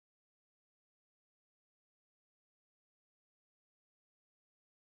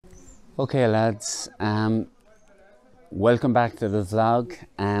Okay lads, welcome back to the vlog.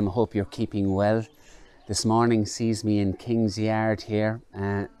 Hope you're keeping well. This morning sees me in King's Yard here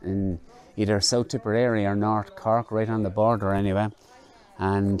in either South Tipperary or North Cork, right on the border anyway.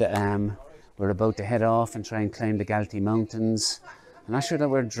 And we're about to head off and try and climb the Galtee Mountains. I'm not sure that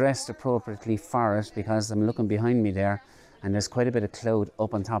we're dressed appropriately for it because I'm looking behind me there and there's quite a bit of cloud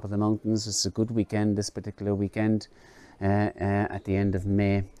up on top of the mountains. It's a good weekend, this particular weekend, at the end of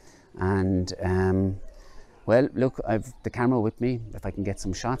May. And well, look, I've the camera with me. If I can get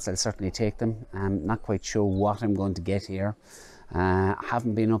some shots, I'll certainly take them. I'm not quite sure what I'm going to get here. I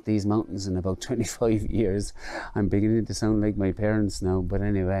haven't been up these mountains in about 25 years. I'm beginning to sound like my parents now, but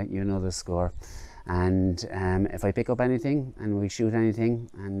anyway, you know the score. And if I pick up anything and we shoot anything,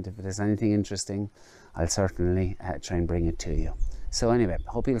 and if there's anything interesting, I'll certainly try and bring it to you. So anyway,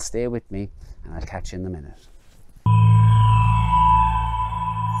 hope you'll stay with me and I'll catch you in a minute.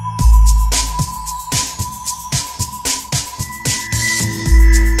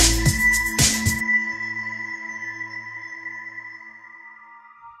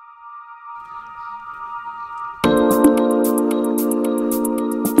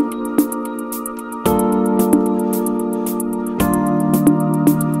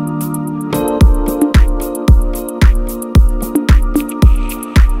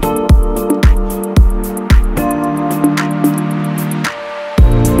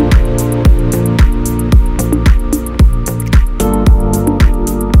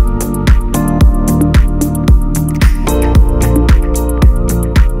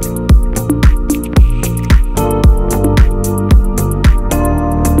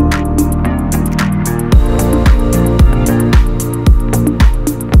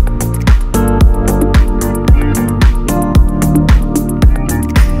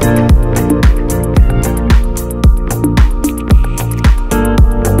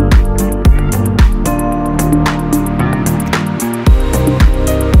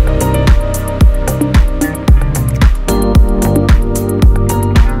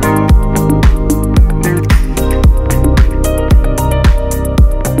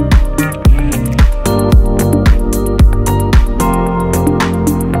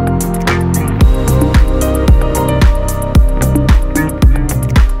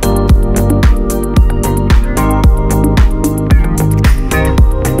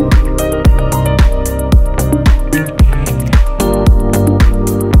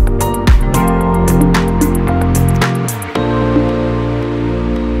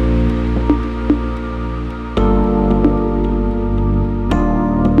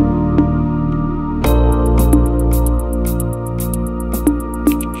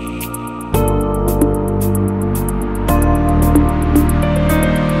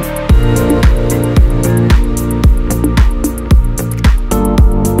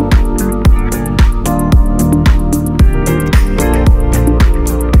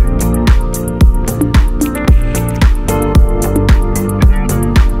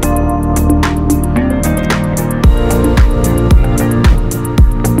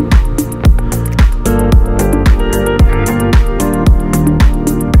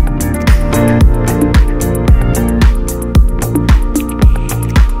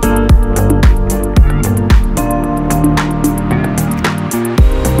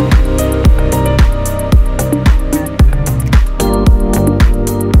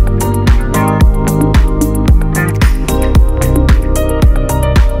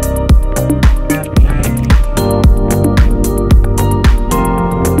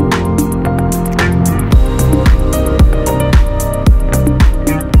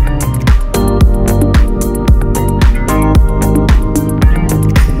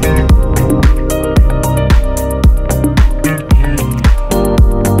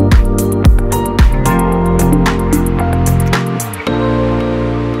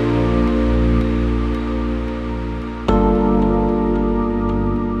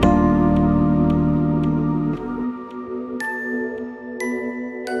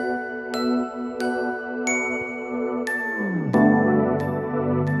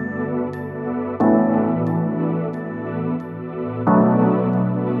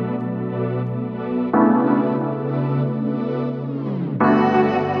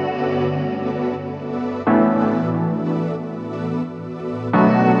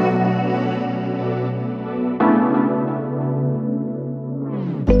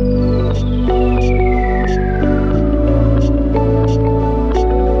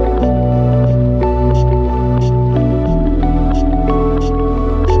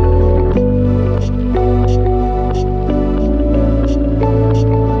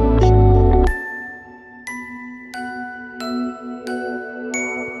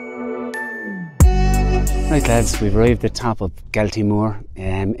 lads, we've arrived at the top of Galtee Mór.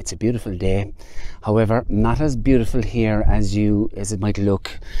 It's a beautiful day. However, not as beautiful here as it might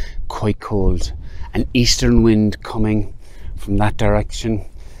look. Quite cold. An eastern wind coming from that direction,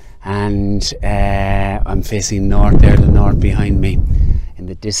 and I'm facing north there, the north behind me. In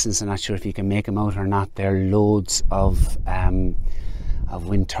the distance, I'm not sure if you can make them out or not, there are loads of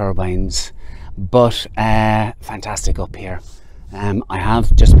wind turbines, but fantastic up here. I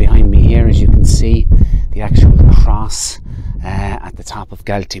have just behind me here, as you can see, the actual cross at the top of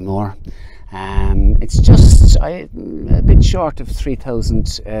Galtee Mór. It's just a bit short of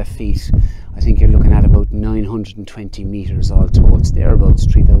 3,000 feet. I think you're looking at about 920 meters all told, thereabouts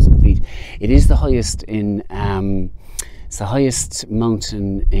 3,000 feet. It is the highest in it's the highest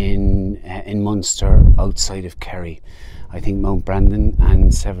mountain in Munster outside of Kerry. I think Mount Brandon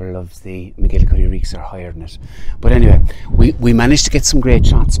and several of the McGillicuddy Reeks are higher than it. But anyway, we managed to get some great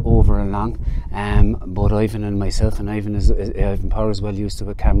shots over along. Both Ivan and myself, and Ivan Power is well used to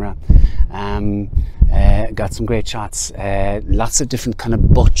a camera. Got some great shots. Lots of different kind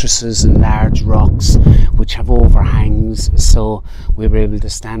of buttresses and large rocks which have overhangs. So we were able to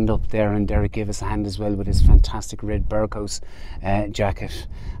stand up there, and Derek gave us a hand as well with his fantastic red Berghaus jacket,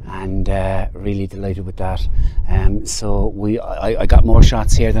 and really delighted with that. So I got more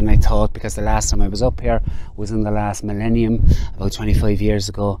shots here than I thought, because the last time I was up here was in the last millennium, about 25 years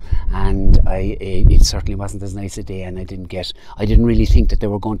ago, and it certainly wasn't as nice a day, and I didn't really think that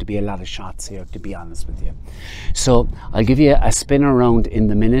there were going to be a lot of shots here, to be honest with you. So I'll give you a spin around in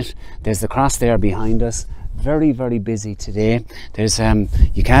the minute. There's the cross there behind us. Very, very busy today. There's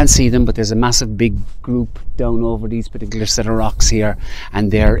you can't see them, but there's a massive big group down over these particular set of rocks here,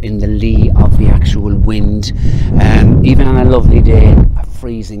 and they're in the lee of the actual wind. Even on a lovely day, a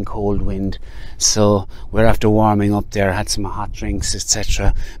freezing cold wind. So we're after warming up there, had some hot drinks,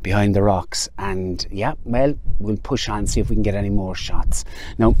 etc. behind the rocks, and yeah, well, we'll push on, see if we can get any more shots.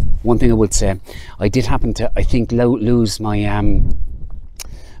 Now, one thing I would say, I did happen to, I think, lose my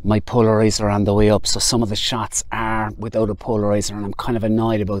polarizer on the way up, so some of the shots are without a polarizer, and I'm kind of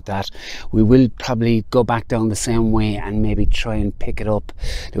annoyed about that. We will probably go back down the same way and maybe try and pick it up.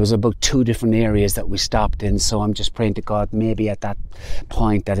 There was about 2 different areas that we stopped in, so I'm just praying to God maybe at that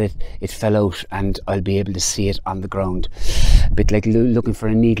point that it fell out and I'll be able to see it on the ground. A bit like looking for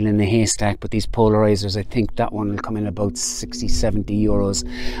a needle in a haystack, but these polarizers, I think that one will come in about 60-70 euros,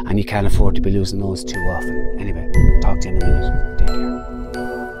 and you can't afford to be losing those too often. Anyway, talk to you in a minute. Take care.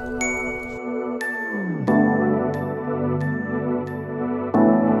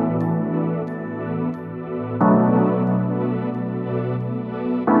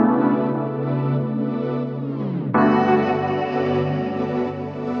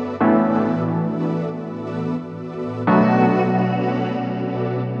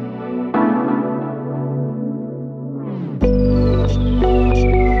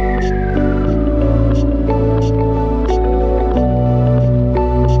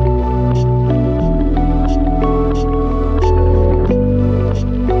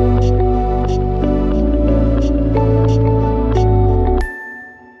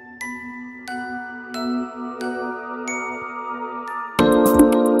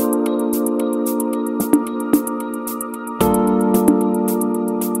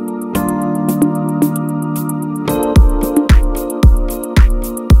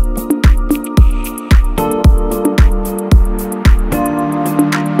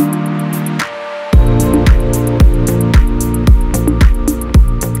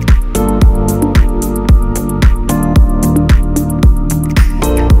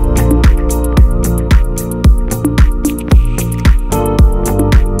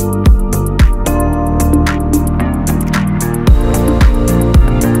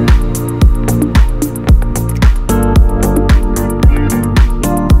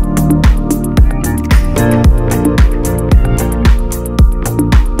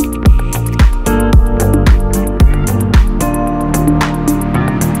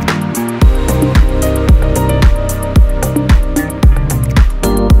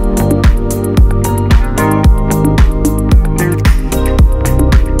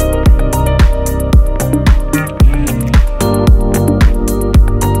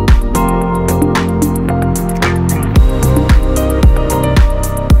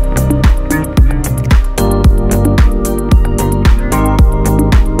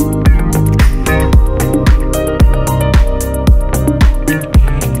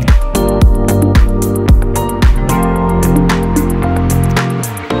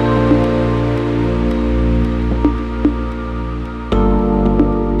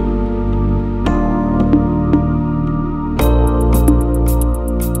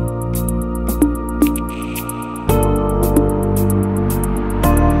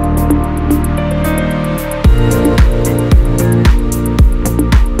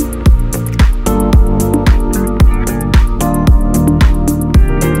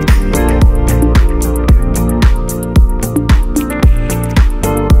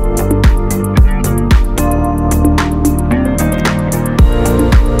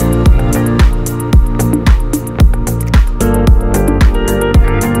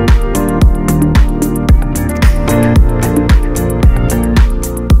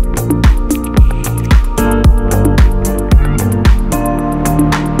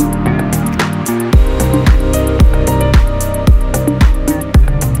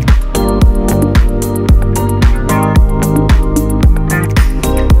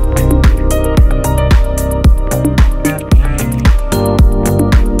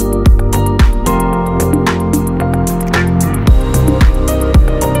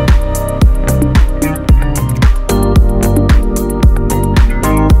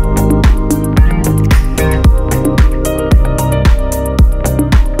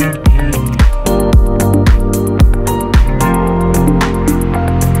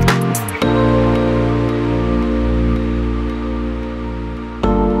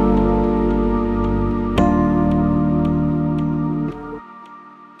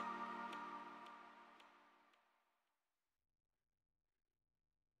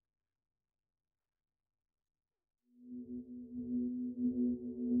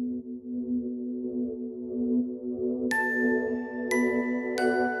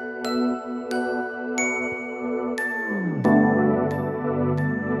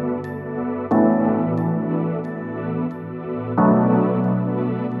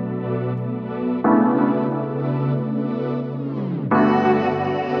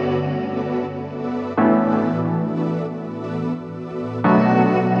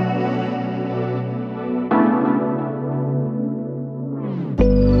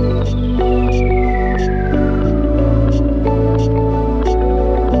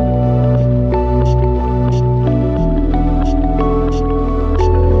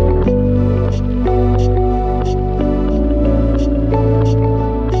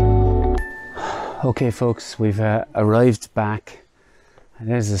 Okay folks, we've arrived back.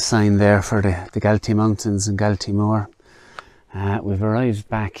 There's a sign there for the Galtee Mountains and Galtee Mór. We've arrived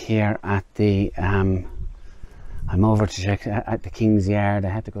back here at the, I'm over to check at the King's Yard. I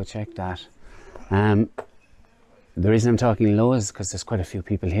had to go check that. The reason I'm talking low is because there's quite a few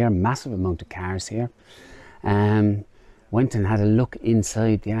people here, massive amount of cars here. Went and had a look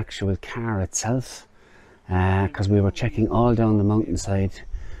inside the actual car itself, because we were checking all down the mountainside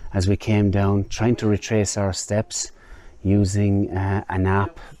as we came down, trying to retrace our steps using an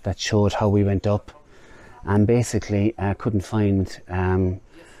app that showed how we went up, and basically couldn't find a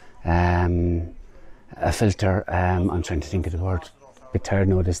filter. I'm trying to think of the word, a bit tired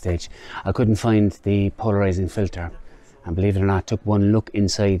now at this stage. I couldn't find the polarizing filter, and believe it or not, took one look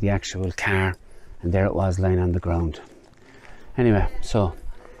inside the actual car and there it was lying on the ground. Anyway, so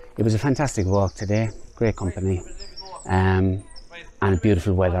it was a fantastic walk today, great company, and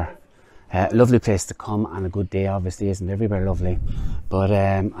beautiful weather. Lovely place to come, and a good day, obviously, isn't everywhere lovely? But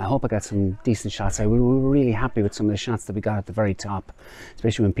I hope I got some decent shots. We were really happy with some of the shots that we got at the very top,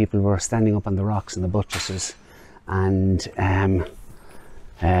 especially when people were standing up on the rocks and the buttresses and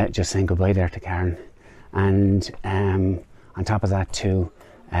just saying goodbye there to Karen. And on top of that too,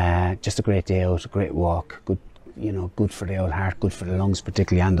 just a great day out, a great walk, good, you know, good for the old heart, good for the lungs,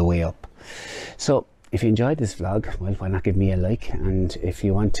 particularly on the way up. So if you enjoyed this vlog, well, why not give me a like? And if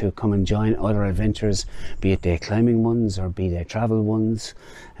you want to come and join other adventures, be it day climbing ones or be they travel ones,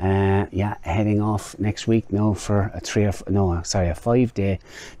 yeah, heading off next week now for a 5-day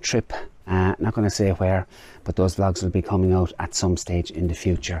trip. Not going to say where, but those vlogs will be coming out at some stage in the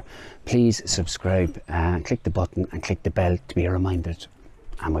future. Please subscribe, click the button and click the bell to be reminded,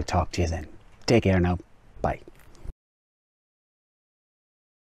 and we'll talk to you then. Take care now. Bye.